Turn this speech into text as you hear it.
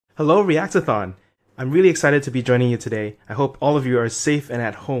Hello, Reactathon! I'm really excited to be joining you today. I hope all of you are safe and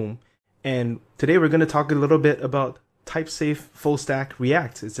at home. And today we're going to talk a little bit about type-safe full-stack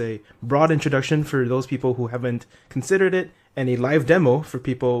React. It's a broad introduction for those people who haven't considered it, and a live demo for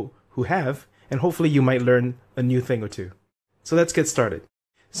people who have, and hopefully you might learn a new thing or two. So let's get started.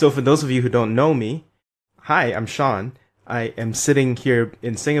 So for those of you who don't know me, hi, I'm Shawn. I am sitting here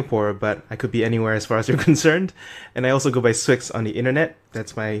in Singapore, but I could be anywhere as far as you're concerned. And I also go by Swyx on the internet.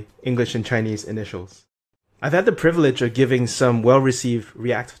 That's my English and Chinese initials. I've had the privilege of giving some well-received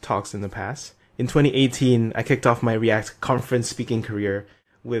React talks in the past. In 2018, I kicked off my React conference speaking career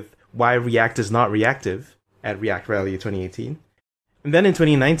with Why React is Not Reactive at React Rally 2018. And then in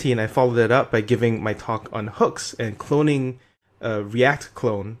 2019, I followed it up by giving my talk on hooks and cloning a React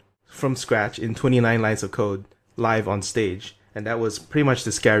clone from scratch in 29 lines of code live on stage. And that was pretty much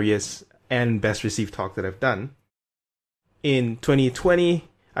the scariest and best received talk that I've done. In 2020,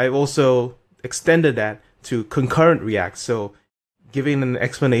 I've also extended that to concurrent React. So giving an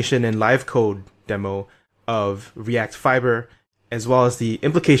explanation in live code demo of React Fiber, as well as the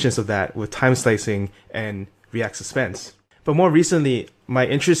implications of that with time slicing and React suspense. But more recently, my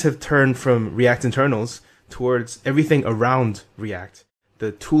interests have turned from React internals towards everything around React,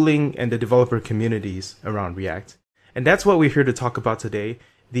 the tooling and the developer communities around React. And that's what we're here to talk about today,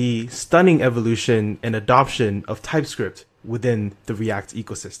 the stunning evolution and adoption of TypeScript within the React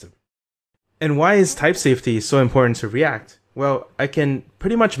ecosystem. And why is type safety so important to React? Well, I can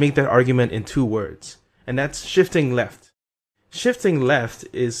pretty much make that argument in two words, and that's shifting left. Shifting left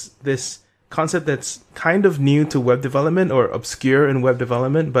is this concept that's kind of new to web development or obscure in web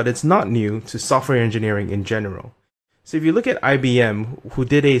development, but it's not new to software engineering in general. So if you look at IBM, who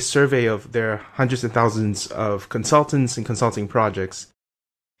did a survey of their hundreds and thousands of consultants and consulting projects,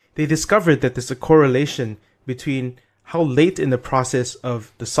 they discovered that there's a correlation between how late in the process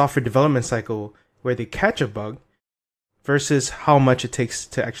of the software development cycle where they catch a bug versus how much it takes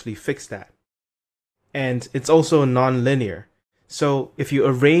to actually fix that. And it's also non-linear. So if you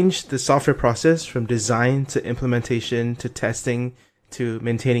arrange the software process from design to implementation to testing to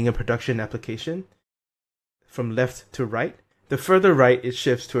maintaining a production application from left to right, the further right it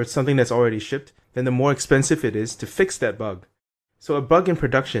shifts towards something that's already shipped, then the more expensive it is to fix that bug. So a bug in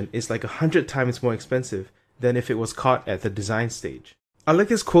production is like 100 times more expensive than if it was caught at the design stage. I like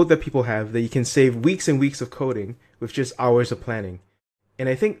this quote that people have that you can save weeks and weeks of coding with just hours of planning. And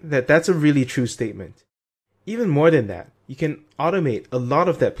I think that that's a really true statement. Even more than that, you can automate a lot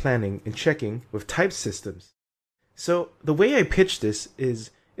of that planning and checking with type systems. So the way I pitch this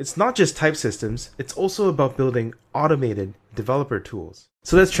is it's not just type systems, it's also about building automated developer tools.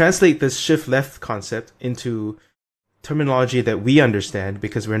 So let's translate this shift left concept into terminology that we understand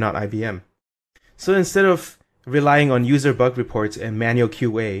because we're not IBM. So instead of relying on user bug reports and manual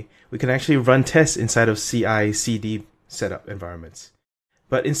QA, we can actually run tests inside of CI/CD setup environments.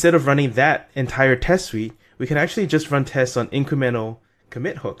 But instead of running that entire test suite, we can actually just run tests on incremental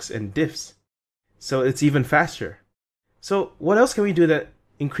commit hooks and diffs. So it's even faster. So what else can we do that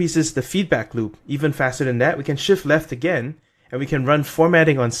increases the feedback loop even faster than that? We can shift left again, and we can run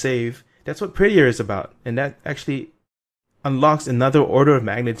formatting on save. That's what Prettier is about. And that actually unlocks another order of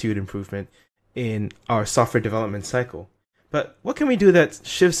magnitude improvement in our software development cycle. But what can we do that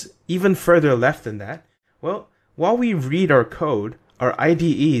shifts even further left than that? Well, while we read our code, our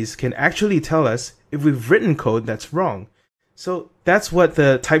IDEs can actually tell us if we've written code that's wrong. So that's what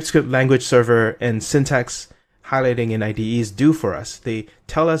the TypeScript language server and syntax highlighting in IDEs do for us. They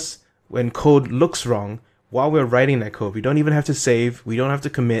tell us when code looks wrong while we're writing that code. We don't even have to save, we don't have to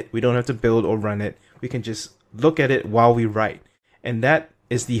commit, we don't have to build or run it. We can just look at it while we write. And that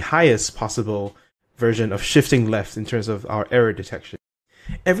is the highest possible version of shifting left in terms of our error detection.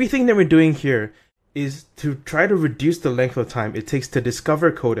 Everything that we're doing here is to try to reduce the length of time it takes to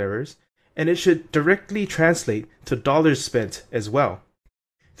discover code errors, and it should directly translate to dollars spent as well.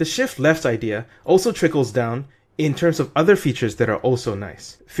 The shift left idea also trickles down in terms of other features that are also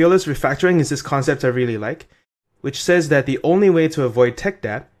nice. Fearless refactoring is this concept I really like, which says that the only way to avoid tech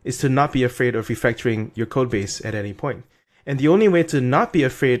debt is to not be afraid of refactoring your codebase at any point. And the only way to not be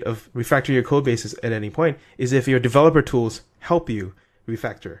afraid of refactoring your codebases at any point is if your developer tools help you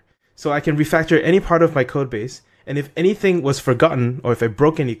refactor. So I can refactor any part of my codebase, and if anything was forgotten or if I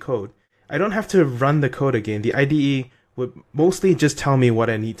broke any code, I don't have to run the code again. The IDE would mostly just tell me what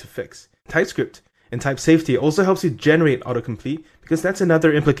I need to fix. TypeScript and type safety also helps you generate autocomplete because that's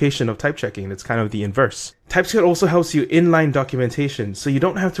another implication of type checking. It's kind of the inverse. TypeScript also helps you inline documentation, so you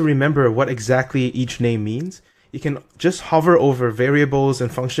don't have to remember what exactly each name means. You can just hover over variables and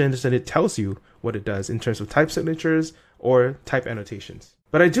functions and it tells you what it does in terms of type signatures or type annotations.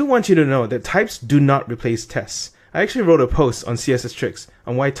 But I do want you to know that types do not replace tests. I actually wrote a post on CSS Tricks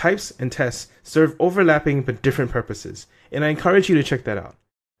on why types and tests serve overlapping but different purposes, and I encourage you to check that out.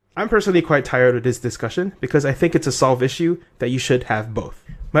 I'm personally quite tired of this discussion because I think it's a solved issue that you should have both.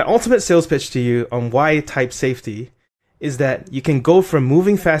 My ultimate sales pitch to you on why type safety is that you can go from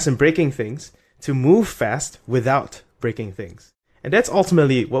moving fast and breaking things to move fast without breaking things. And that's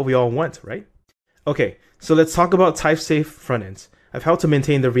ultimately what we all want, right? Okay, so let's talk about type-safe front-ends. I've helped to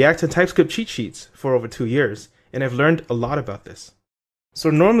maintain the React and TypeScript cheat sheets for over 2 years, and I've learned a lot about this. So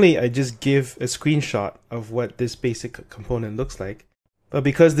normally I just give a screenshot of what this basic component looks like, but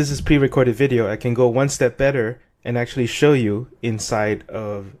because this is pre-recorded video, I can go one step better and actually show you inside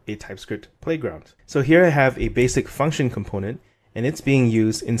of a TypeScript playground. So here I have a basic function component, and it's being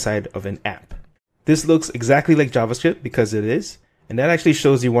used inside of an app. This looks exactly like JavaScript because it is, and that actually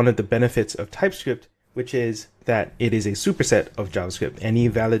shows you one of the benefits of TypeScript, which is that it is a superset of JavaScript. Any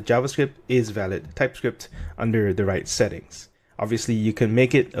valid JavaScript is valid TypeScript under the right settings. Obviously, you can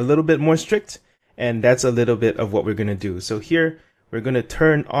make it a little bit more strict, and that's a little bit of what we're going to do. So here, we're going to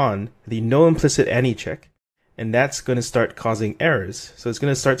turn on the no implicit any check, and that's going to start causing errors. So it's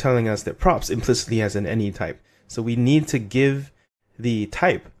going to start telling us that props implicitly has an any type. So we need to give the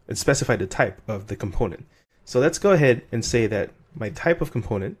type and specify the type of the component. So let's go ahead and say that my type of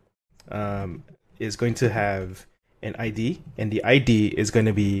component is going to have an ID, and the ID is going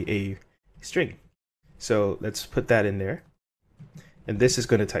to be a string. So let's put that in there. And this is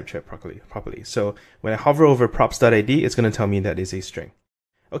going to type check properly. So when I hover over props.id, it's going to tell me that is a string.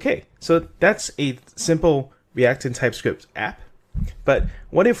 Okay, so that's a simple React and TypeScript app. But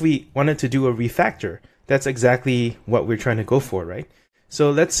what if we wanted to do a refactor? That's exactly what we're trying to go for, right? So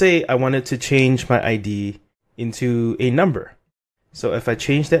let's say I wanted to change my ID into a number. So if I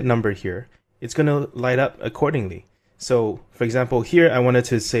change that number here, it's going to light up accordingly. So for example, here I wanted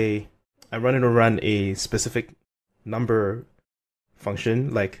to say I wanted to run a specific number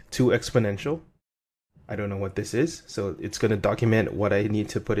function like 2 exponential. I don't know what this is, so it's going to document what I need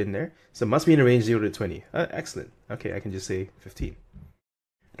to put in there. So it must be in a range 0 to 20. Excellent. Okay, I can just say 15.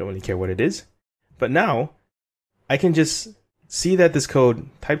 I don't really care what it is. But now I can just see that this code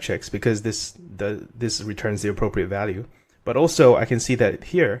type checks because this returns the appropriate value. But also I can see that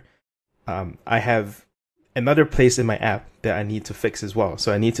here I have another place in my app that I need to fix as well.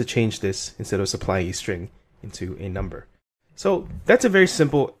 So I need to change this instead of supplying a string into a number. So that's a very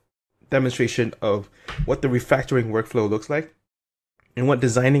simple demonstration of what the refactoring workflow looks like and what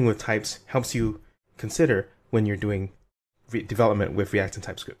designing with types helps you consider when you're doing development with React and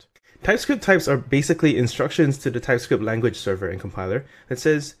TypeScript. TypeScript types are basically instructions to the TypeScript language server and compiler that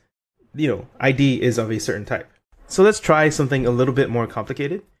says, ID is of a certain type. So let's try something a little bit more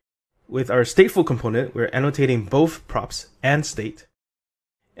complicated. With our stateful component, we're annotating both props and state.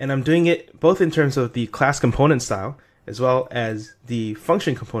 And I'm doing it both in terms of the class component style as well as the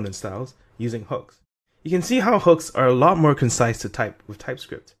function component styles using hooks. You can see how hooks are a lot more concise to type with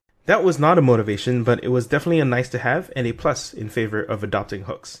TypeScript. That was not a motivation, but it was definitely a nice to have and a plus in favor of adopting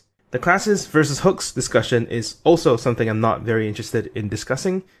hooks. The classes versus hooks discussion is also something I'm not very interested in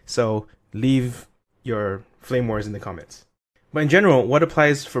discussing, so leave your flame wars in the comments. But in general, what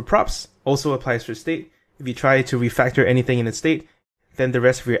applies for props also applies for state. If you try to refactor anything in its state, then the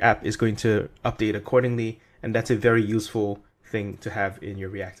rest of your app is going to update accordingly, and that's a very useful thing to have in your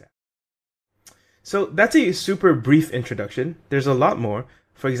React app. So that's a super brief introduction. There's a lot more.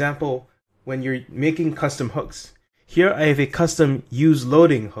 For example, when you're making custom hooks, here I have a custom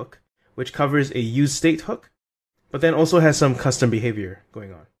useLoading hook, which covers a useState hook, but then also has some custom behavior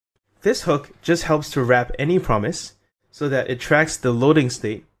going on. This hook just helps to wrap any promise so that it tracks the loading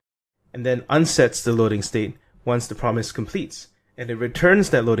state and then unsets the loading state once the promise completes. And it returns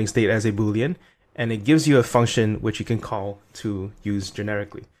that loading state as a Boolean, and it gives you a function which you can call to use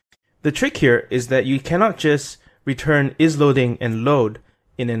generically. The trick here is that you cannot just return isLoading and load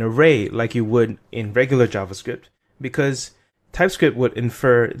in an array like you would in regular JavaScript, because TypeScript would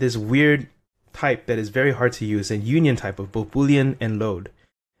infer this weird type that is very hard to use, a union type of both Boolean and load.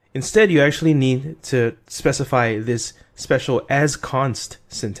 Instead, you actually need to specify this special asConst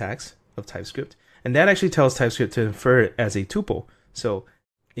syntax of TypeScript, and that actually tells TypeScript to infer it as a tuple. So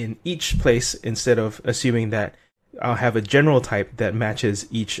in each place, instead of assuming that I'll have a general type that matches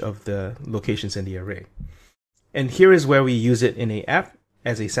each of the locations in the array. And here is where we use it in an app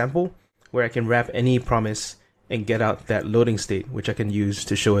as a sample, where I can wrap any promise and get out that loading state, which I can use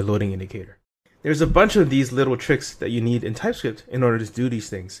to show a loading indicator. There's a bunch of these little tricks that you need in TypeScript in order to do these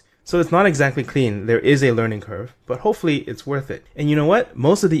things. So it's not exactly clean. There is a learning curve, but hopefully it's worth it. And you know what?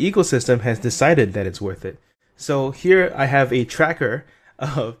 Most of the ecosystem has decided that it's worth it. So here I have a tracker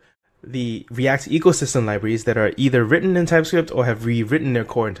of the React ecosystem libraries that are either written in TypeScript or have rewritten their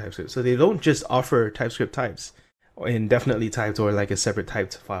core in TypeScript. So they don't just offer TypeScript types indefinitely typed or like a separate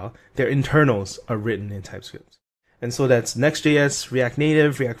typed file. Their internals are written in TypeScript. And so that's Next.js, React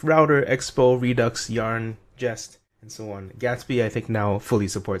Native, React Router, Expo, Redux, Yarn, Jest, and so on. Gatsby, I think, now fully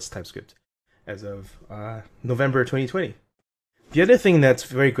supports TypeScript as of November 2020. The other thing that's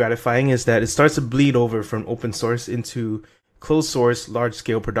very gratifying is that it starts to bleed over from open source into closed source,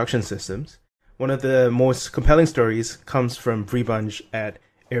 large-scale production systems. One of the most compelling stories comes from Brie Bunge at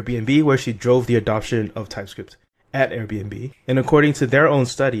Airbnb, where she drove the adoption of TypeScript at Airbnb. And according to their own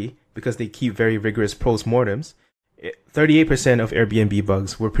study, because they keep very rigorous postmortems, 38% of Airbnb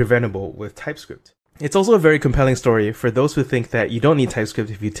bugs were preventable with TypeScript. It's also a very compelling story for those who think that you don't need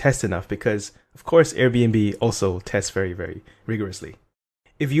TypeScript if you test enough, because, of course, Airbnb also tests very, very rigorously.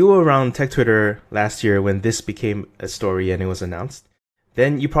 If you were around Tech Twitter last year when this became a story and it was announced,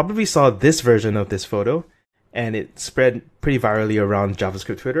 then you probably saw this version of this photo, and it spread pretty virally around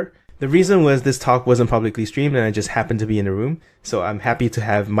JavaScript Twitter. The reason was this talk wasn't publicly streamed and I just happened to be in the room, so I'm happy to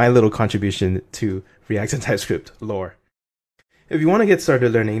have my little contribution to React and TypeScript lore. If you want to get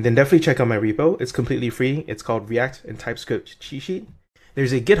started learning, then definitely check out my repo. It's completely free. It's called React and TypeScript Cheat Sheet.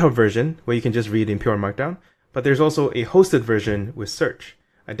 There's a GitHub version where you can just read in pure Markdown, but there's also a hosted version with search.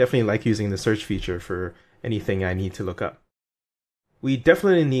 I definitely like using the search feature for anything I need to look up. We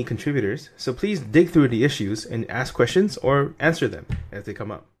definitely need contributors, so please dig through the issues and ask questions or answer them as they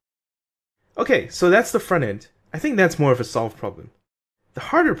come up. Okay, so that's the front end. I think that's more of a solved problem. The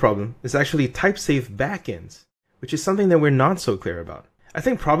harder problem is actually type-safe backends, which is something that we're not so clear about. I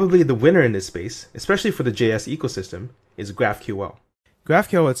think probably the winner in this space, especially for the JS ecosystem, is GraphQL.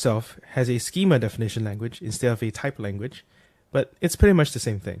 GraphQL itself has a schema definition language instead of a type language, but it's pretty much the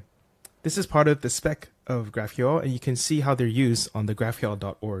same thing. This is part of the spec of GraphQL, and you can see how they're used on the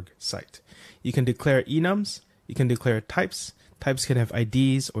graphql.org site. You can declare enums, you can declare types. Types can have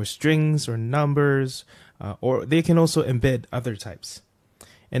IDs or strings or numbers, or they can also embed other types.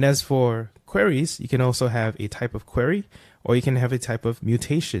 And as for queries, you can also have a type of query, or you can have a type of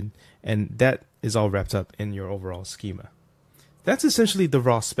mutation, and that is all wrapped up in your overall schema. That's essentially the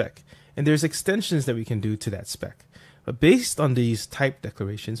raw spec, and there's extensions that we can do to that spec. But based on these type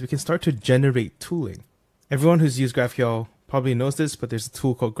declarations, we can start to generate tooling. Everyone who's used GraphQL probably knows this, but there's a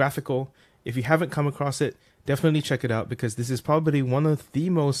tool called GraphiQL. If you haven't come across it, definitely check it out, because this is probably one of the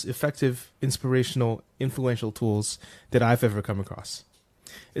most effective, inspirational, influential tools that I've ever come across.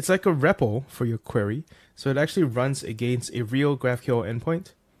 It's like a REPL for your query, so it actually runs against a real GraphQL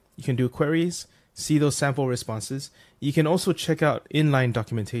endpoint. You can do queries, see those sample responses. You can also check out inline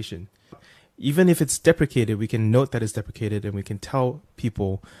documentation. Even if it's deprecated, we can note that it's deprecated and we can tell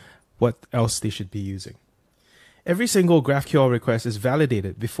people what else they should be using. Every single GraphQL request is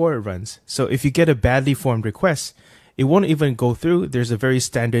validated before it runs, so if you get a badly formed request, it won't even go through. There's a very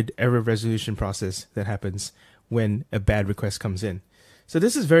standard error resolution process that happens when a bad request comes in. So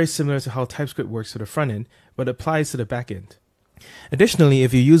this is very similar to how TypeScript works for the front end, but applies to the back end. Additionally,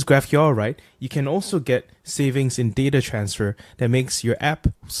 if you use GraphQL right, you can also get savings in data transfer that makes your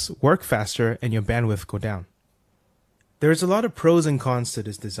apps work faster and your bandwidth go down. There's a lot of pros and cons to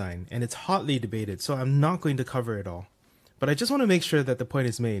this design, and it's hotly debated, so I'm not going to cover it all. But I just want to make sure that the point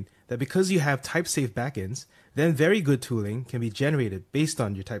is made that because you have type-safe backends, then very good tooling can be generated based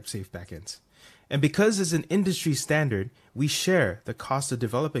on your type-safe backends. And because it's an industry standard, we share the cost of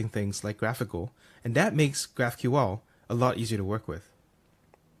developing things like GraphiQL, and that makes GraphQL a lot easier to work with.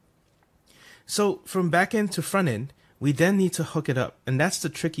 So from backend to frontend, we then need to hook it up, and that's the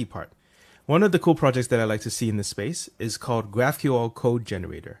tricky part. One of the cool projects that I like to see in this space is called GraphQL Code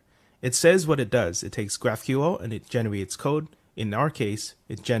Generator. It says what it does. It takes GraphQL and it generates code. In our case,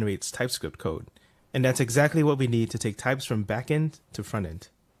 it generates TypeScript code. And that's exactly what we need to take types from backend to frontend.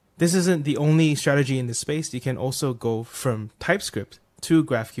 This isn't the only strategy in this space. You can also go from TypeScript to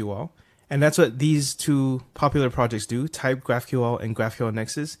GraphQL. And that's what these two popular projects do, Type GraphQL and GraphQL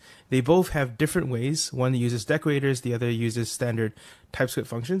Nexus. They both have different ways. One uses decorators, the other uses standard TypeScript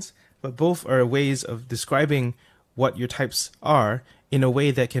functions. But both are ways of describing what your types are in a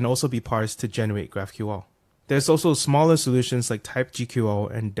way that can also be parsed to generate GraphQL. There's also smaller solutions like TypeGQL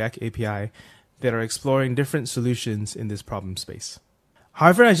and Deck API that are exploring different solutions in this problem space.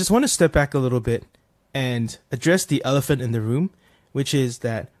 However, I just want to step back a little bit and address the elephant in the room, which is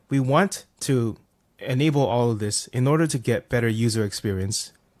that we want to enable all of this in order to get better user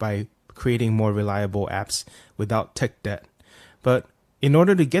experience by creating more reliable apps without tech debt. But in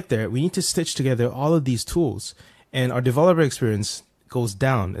order to get there, we need to stitch together all of these tools, and our developer experience goes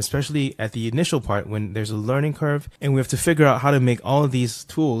down, especially at the initial part when there's a learning curve and we have to figure out how to make all of these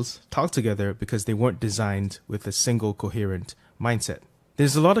tools talk together because they weren't designed with a single coherent mindset.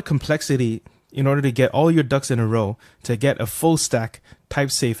 There's a lot of complexity in order to get all your ducks in a row to get a full stack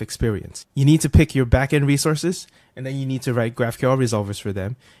type-safe experience. You need to pick your backend resources, and then you need to write GraphQL resolvers for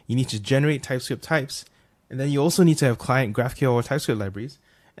them. You need to generate TypeScript types, and then you also need to have client GraphQL or TypeScript libraries.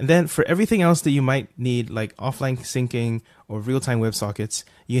 And then for everything else that you might need, like offline syncing or real-time WebSockets,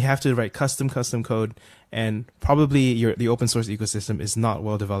 you have to write custom code, and probably the open source ecosystem is not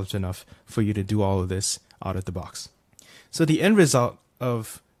well developed enough for you to do all of this out of the box. So the end result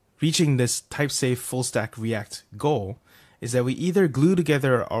of reaching this type-safe full-stack React goal is that we either glue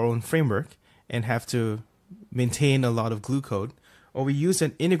together our own framework and have to maintain a lot of glue code, or we use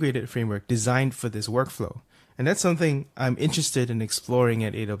an integrated framework designed for this workflow. And that's something I'm interested in exploring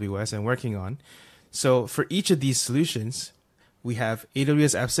at AWS and working on. So for each of these solutions, we have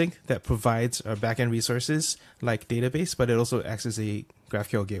AWS AppSync that provides our backend resources like database, but it also acts as a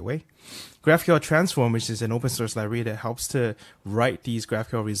GraphQL gateway. GraphQL Transform, which is an open source library that helps to write these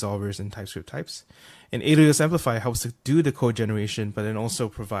GraphQL resolvers and TypeScript types. And AWS Amplify helps to do the code generation, but then also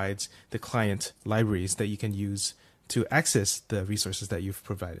provides the client libraries that you can use to access the resources that you've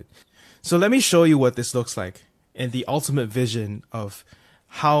provided. So let me show you what this looks like and the ultimate vision of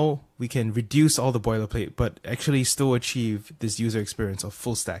how we can reduce all the boilerplate, but actually still achieve this user experience of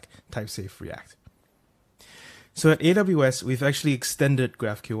full stack type-safe React. So at AWS, we've actually extended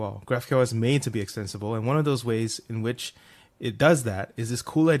GraphQL. GraphQL is made to be extensible, and one of those ways in which it does that is this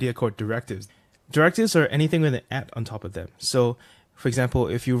cool idea called directives. Directives are anything with an at on top of them. So for example,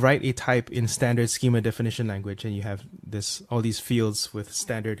 if you write a type in standard schema definition language and you have all these fields with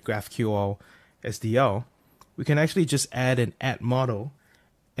standard GraphQL SDL, we can actually just add an at model,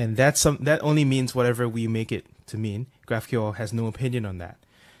 and that only means whatever we make it to mean. GraphQL has no opinion on that.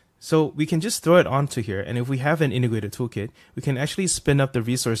 So we can just throw it onto here, and if we have an integrated toolkit, we can actually spin up the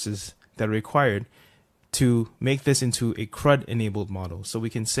resources that are required to make this into a CRUD-enabled model. So we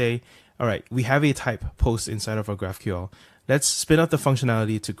can say, all right, we have a type post inside of our GraphQL. Let's spin up the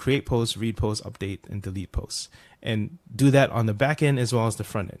functionality to create posts, read posts, update, and delete posts, and do that on the back end as well as the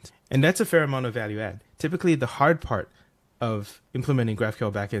front end. And that's a fair amount of value add. Typically, the hard part of implementing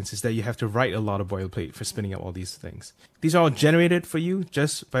GraphQL backends is that you have to write a lot of boilerplate for spinning up all these things. These are all generated for you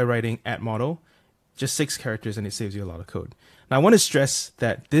just by writing at model, just 6 characters, and it saves you a lot of code. Now, I want to stress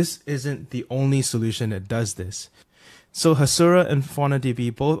that this isn't the only solution that does this. So Hasura and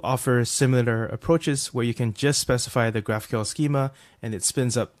FaunaDB both offer similar approaches where you can just specify the GraphQL schema and it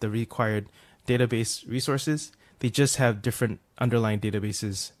spins up the required database resources. They just have different underlying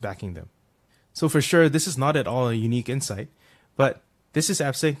databases backing them. So for sure, this is not at all a unique insight, but this is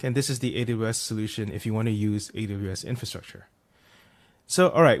AppSync and this is the AWS solution if you want to use AWS infrastructure. So,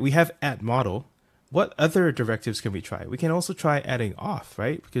 all right, we have at model. What other directives can we try? We can also try adding auth,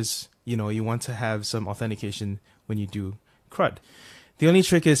 right? Because, you want to have some authentication when you do CRUD. The only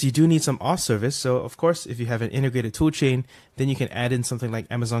trick is you do need some auth service. So of course, if you have an integrated toolchain, then you can add in something like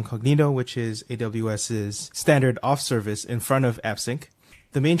Amazon Cognito, which is AWS's standard auth service in front of AppSync.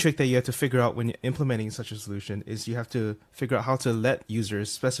 The main trick that you have to figure out when you're implementing such a solution is you have to figure out how to let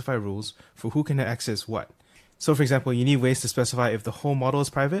users specify rules for who can access what. So for example, you need ways to specify if the whole model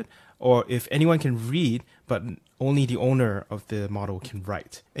is private or if anyone can read, but only the owner of the model can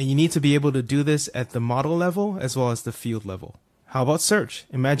write. And you need to be able to do this at the model level as well as the field level. How about search?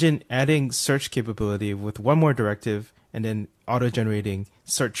 Imagine adding search capability with one more directive and then auto-generating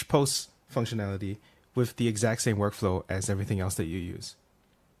search post functionality with the exact same workflow as everything else that you use.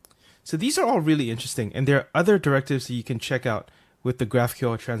 So these are all really interesting, and there are other directives that you can check out with the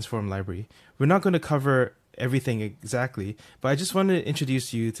GraphQL Transform library. We're not going to cover everything exactly, but I just wanted to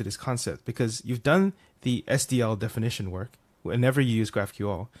introduce you to this concept because you've done the SDL definition work whenever you use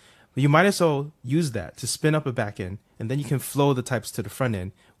GraphQL. But you might as well use that to spin up a backend, and then you can flow the types to the front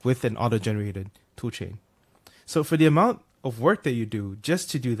end with an auto-generated toolchain. So for the amount of work that you do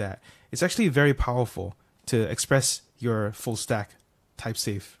just to do that, it's actually very powerful to express your full stack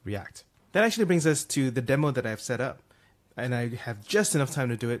type-safe React. That actually brings us to the demo that I've set up, and I have just enough time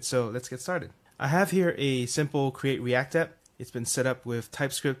to do it, so let's get started. I have here a simple Create React app. It's been set up with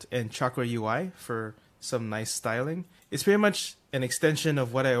TypeScript and Chakra UI for some nice styling. It's pretty much an extension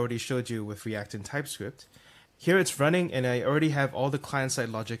of what I already showed you with React and TypeScript. Here it's running, and I already have all the client-side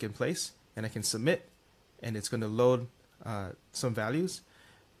logic in place, and I can submit, and it's going to load some values.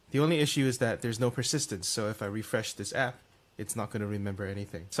 The only issue is that there's no persistence, so if I refresh this app, it's not going to remember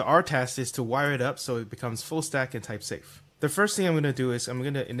anything. So our task is to wire it up so it becomes full stack and type safe. The first thing I'm going to do is I'm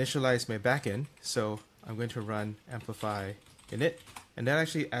going to initialize my backend. So I'm going to run amplify init, And that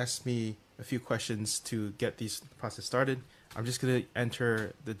actually asks me a few questions to get these process started. I'm just going to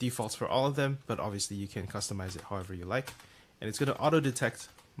enter the defaults for all of them, but obviously you can customize it however you like. And it's going to auto-detect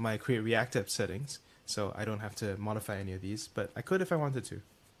my create React app settings, so I don't have to modify any of these, but I could if I wanted to.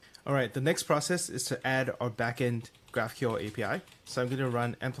 All right, the next process is to add our backend GraphQL API. So I'm going to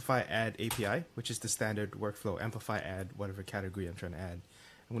run amplify add API, which is the standard workflow, amplify add whatever category I'm trying to add.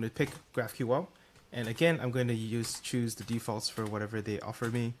 I'm going to pick GraphQL, and again, I'm going to choose the defaults for whatever they offer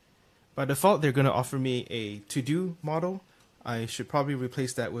me. By default, they're going to offer me a to-do model. I should probably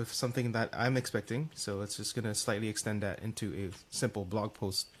replace that with something that I'm expecting. So it's just going to slightly extend that into a simple blog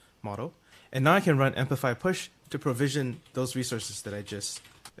post model. And now I can run amplify push to provision those resources that I just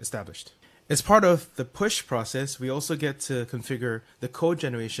established. As part of the push process, we also get to configure the code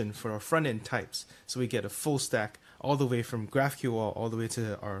generation for our front-end types. So we get a full stack all the way from GraphQL all the way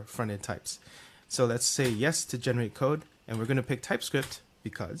to our front-end types. So let's say yes to generate code, and we're going to pick TypeScript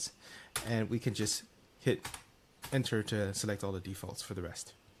because, and we can just hit enter to select all the defaults for the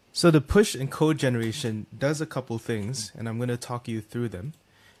rest. So the push and code generation does a couple things, and I'm going to talk you through them.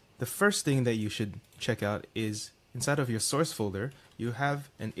 The first thing that you should check out is inside of your source folder, you have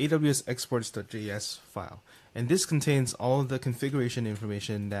an AWS exports.js file. And this contains all the configuration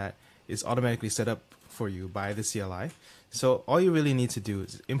information that is automatically set up for you by the CLI. So all you really need to do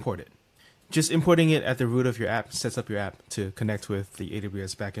is import it. Just importing it at the root of your app sets up your app to connect with the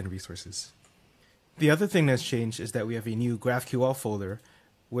AWS backend resources. The other thing that's changed is that we have a new GraphQL folder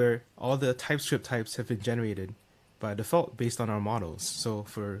where all the TypeScript types have been generated by default based on our models. So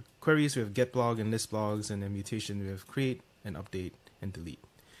for queries, we have getBlog and listBlogs, and then mutation, we have create and update and delete.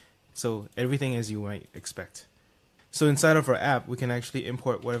 So everything as you might expect. So inside of our app, we can actually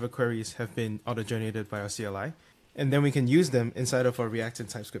import whatever queries have been auto-generated by our CLI, and then we can use them inside of our React and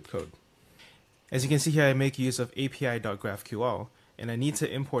TypeScript code. As you can see here, I make use of api.graphql, and I need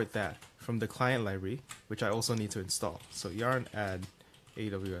to import that from the client library, which I also need to install. So yarn add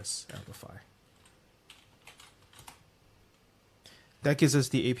AWS amplify. That gives us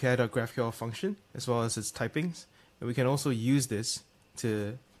the api.graphql function as well as its typings, and we can also use this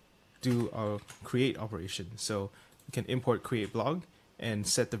to do our create operation. So we can import create blog and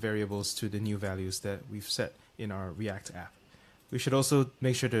set the variables to the new values that we've set in our React app. We should also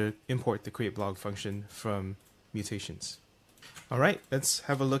make sure to import the create blog function from mutations. All right, let's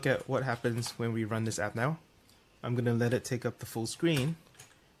have a look at what happens when we run this app now. I'm going to let it take up the full screen,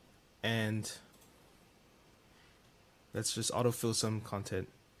 and let's just autofill some content.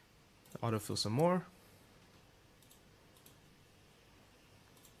 Autofill some more.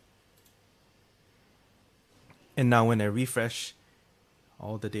 And now when I refresh,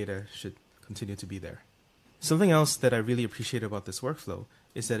 all the data should continue to be there. Something else that I really appreciate about this workflow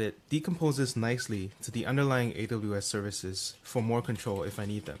is that it decomposes nicely to the underlying AWS services for more control if I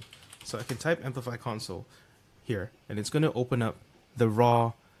need them. So I can type amplify console here, and it's going to open up the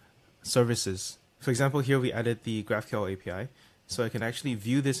raw services. For example, here we added the GraphQL API, so I can actually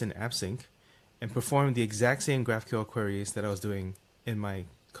view this in AppSync and perform the exact same GraphQL queries that I was doing in my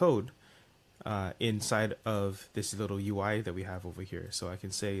code inside of this little UI that we have over here. So I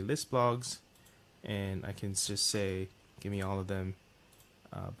can say list blogs, and I can just say, give me all of them,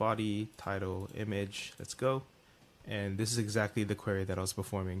 body, title, image, let's go. And this is exactly the query that I was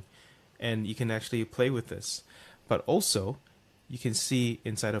performing. And you can actually play with this. But also, you can see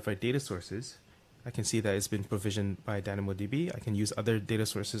inside of our data sources, I can see that it's been provisioned by DynamoDB. I can use other data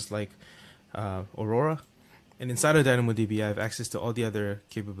sources like Aurora. And inside of DynamoDB, I have access to all the other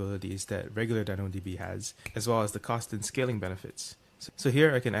capabilities that regular DynamoDB has, as well as the cost and scaling benefits. So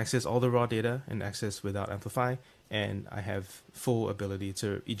here I can access all the raw data and access without Amplify, and I have full ability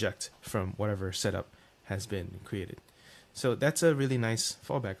to eject from whatever setup has been created. So that's a really nice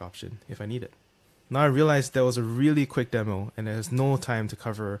fallback option if I need it. Now I realized that was a really quick demo, and there's no time to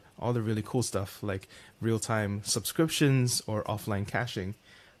cover all the really cool stuff like real-time subscriptions or offline caching,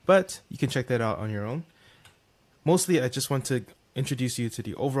 but you can check that out on your own. Mostly I just want to introduce you to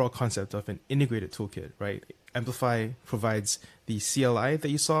the overall concept of an integrated toolkit, right? Amplify provides the CLI that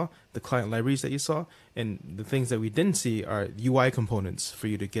you saw, the client libraries that you saw, and the things that we didn't see are UI components for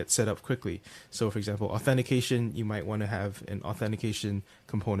you to get set up quickly. So for example, authentication, you might want to have an authentication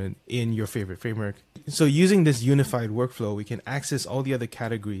component in your favorite framework. So using this unified workflow, we can access all the other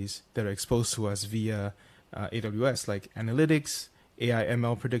categories that are exposed to us via AWS, like analytics, AI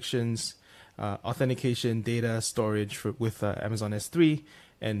ML predictions, authentication, data storage with Amazon S3,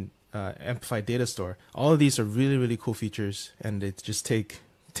 and Amplify Data Store. All of these are really, really cool features, and it just take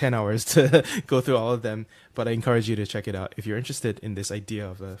 10 hours to go through all of them, but I encourage you to check it out if you're interested in this idea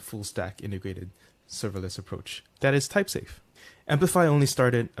of a full stack integrated serverless approach that is type safe. Amplify only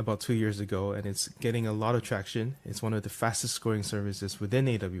started about 2 years ago, and it's getting a lot of traction. It's one of the fastest growing services within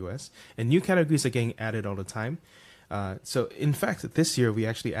AWS, and new categories are getting added all the time. So in fact, this year we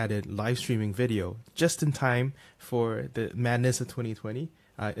actually added live streaming video just in time for the madness of 2020.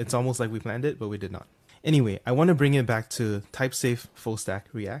 It's almost like we planned it, but we did not. Anyway, I want to bring it back to type-safe full-stack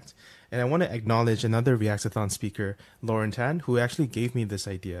React, and I want to acknowledge another Reactathon speaker, Lauren Tan, who actually gave me this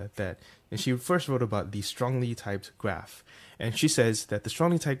idea and she first wrote about the strongly typed graph. And she says that the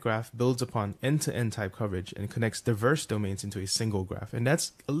strongly typed graph builds upon end-to-end type coverage and connects diverse domains into a single graph. And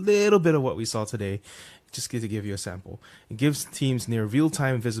that's a little bit of what we saw today, just to give you a sample. It gives teams near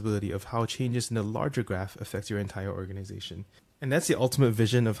real-time visibility of how changes in the larger graph affect your entire organization. And that's the ultimate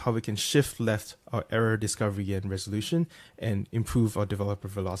vision of how we can shift left our error discovery and resolution and improve our developer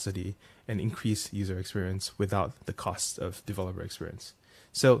velocity and increase user experience without the cost of developer experience.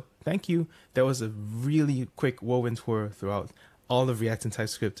 So thank you. That was a really quick whirlwind tour throughout all of React and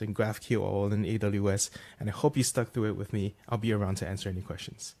TypeScript and GraphQL and AWS, and I hope you stuck through it with me. I'll be around to answer any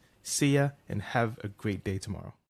questions. See ya and have a great day tomorrow.